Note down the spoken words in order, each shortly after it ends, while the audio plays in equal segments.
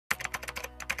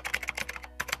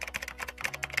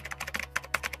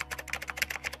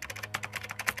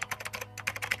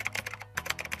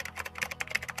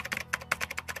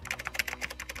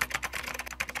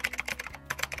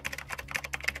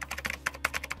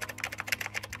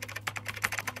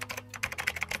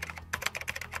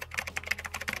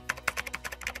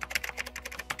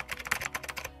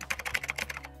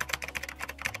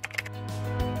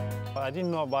I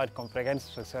didn't know about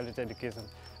comprehensive sexuality education.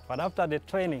 But after the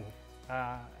training,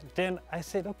 then I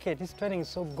said, okay, this training is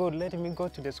so good. Let me go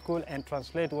to the school and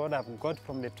translate what I've got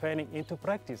from the training into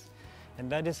practice.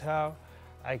 And that is how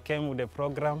I came with a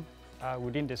program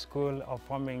within the school of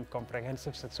forming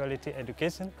comprehensive sexuality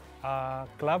education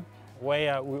club,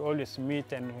 where we always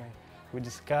meet and we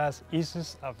discuss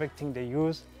issues affecting the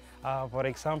youth. For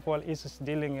example, issues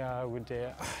dealing with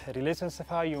the relationship,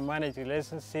 how you manage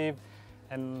relationship,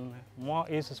 and more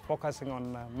issues focusing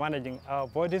on managing our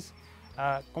bodies.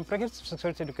 Comprehensive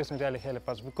sexuality education really helped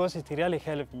us because it really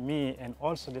helped me and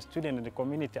also the student and the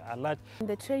community a lot.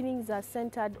 The trainings are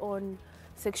centered on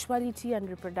sexuality and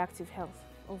reproductive health,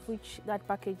 of which that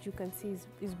package you can see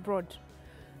is broad,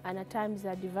 and at times they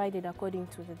are divided according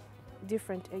to the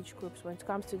different age groups. When it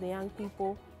comes to the young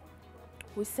people,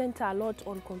 we center a lot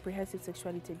on comprehensive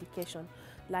sexuality education,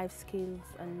 life skills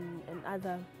and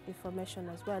other information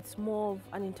as well. It's more of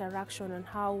an interaction on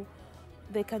how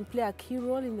they can play a key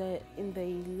role in the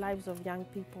lives of young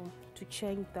people, to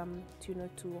change them,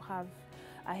 to have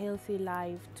a healthy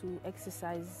life, to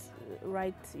exercise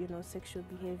right, sexual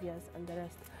behaviors and the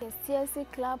rest. The CSE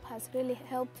club has really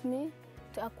helped me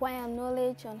to acquire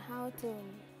knowledge on how to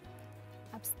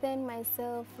abstain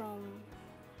myself from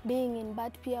being in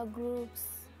bad peer groups,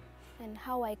 and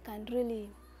how I can really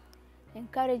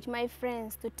encourage my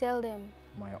friends to tell them.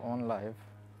 My own life,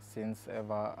 since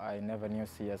ever I never knew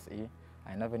CSE.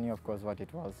 I never knew, of course, what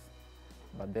it was.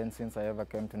 But then since I ever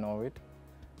came to know it,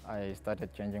 I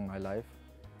started changing my life,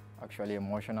 actually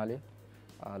emotionally,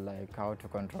 like how to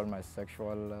control my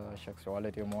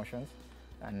sexuality emotions,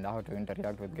 and how to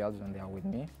interact with girls when they are with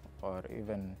me, or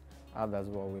even others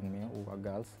who are with me who are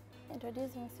girls.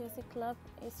 Introducing CSE Club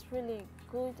is really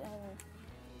good, and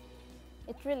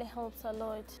it really helps a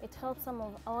lot. It helps some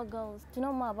of our girls to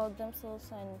know more about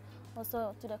themselves, and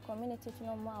also to the community to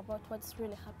know more about what's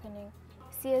really happening.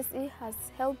 CSE has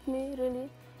helped me really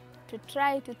to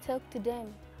try to talk to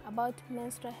them about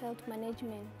menstrual health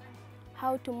management,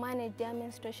 how to manage their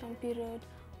menstruation period,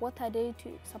 what are they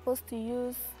supposed to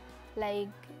use, like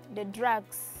the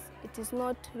drugs. It is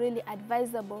not really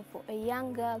advisable for a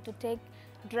young girl to take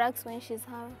drugs when she's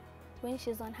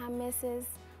on her menses,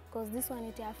 because this one,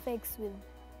 it affects with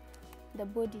the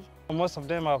body. Most of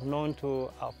them have known to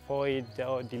avoid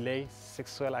or delay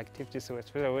sexual activities,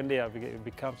 especially when they have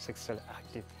become sexually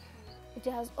active. It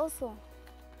has also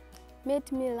made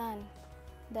me learn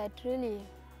that really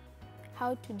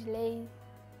how to delay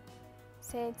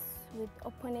sex with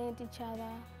opponent each other,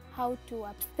 how to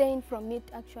abstain from it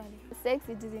actually. Sex,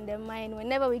 it is in the mind.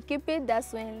 Whenever we keep it,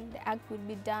 that's when the act will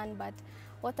be done. But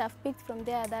what I've picked from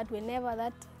there, that whenever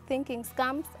that thinking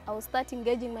comes, I will start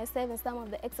engaging myself in some of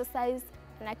the exercise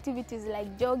and activities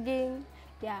like jogging,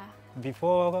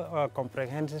 Before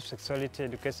comprehensive sexuality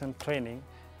education training,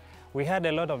 we had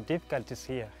a lot of difficulties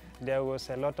here. There was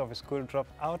a lot of school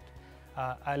dropout,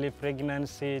 early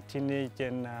pregnancy, teenage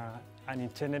and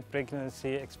unintended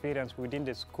pregnancy experience within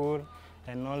the school,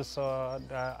 and also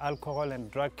the alcohol and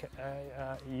drug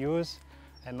use,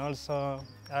 and also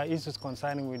issues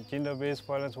concerning with gender-based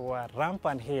violence were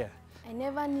rampant here. I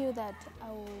never knew that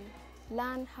I would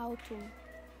learn how to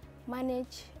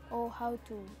manage or how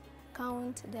to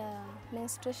count the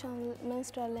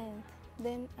menstrual length.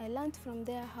 Then I learned from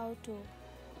there how to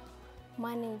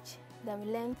manage the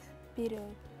length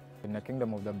period. In the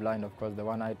kingdom of the blind, of course, the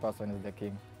one-eyed person is the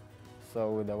king.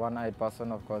 So with the one-eyed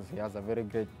person, of course, he has a very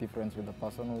great difference with the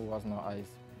person who has no eyes.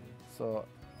 So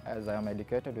as I am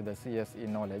educated with the CSE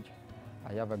knowledge,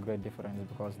 I have a great difference,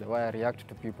 because the way I react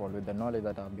to people with the knowledge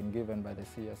that I've been given by the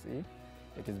CSE,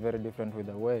 it is very different with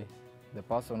the way the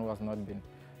person who has not been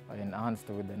enhanced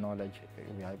with the knowledge.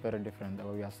 We are very different. The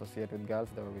way we associate with girls,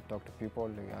 the way we talk to people,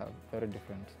 we are very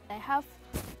different. I have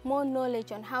more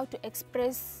knowledge on how to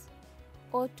express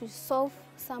or to solve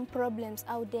some problems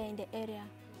out there in the area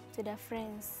to their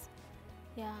friends.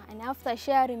 And after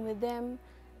sharing with them,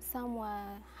 some were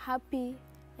happy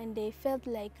and they felt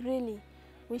like really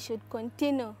we should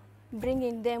continue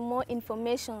bringing them more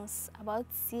information about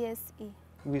CSE.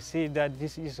 We see that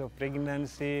this issue of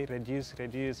pregnancy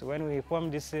reduce. When we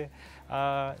form this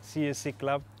CSE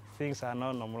club, things are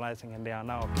now normalizing and they are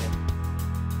now okay.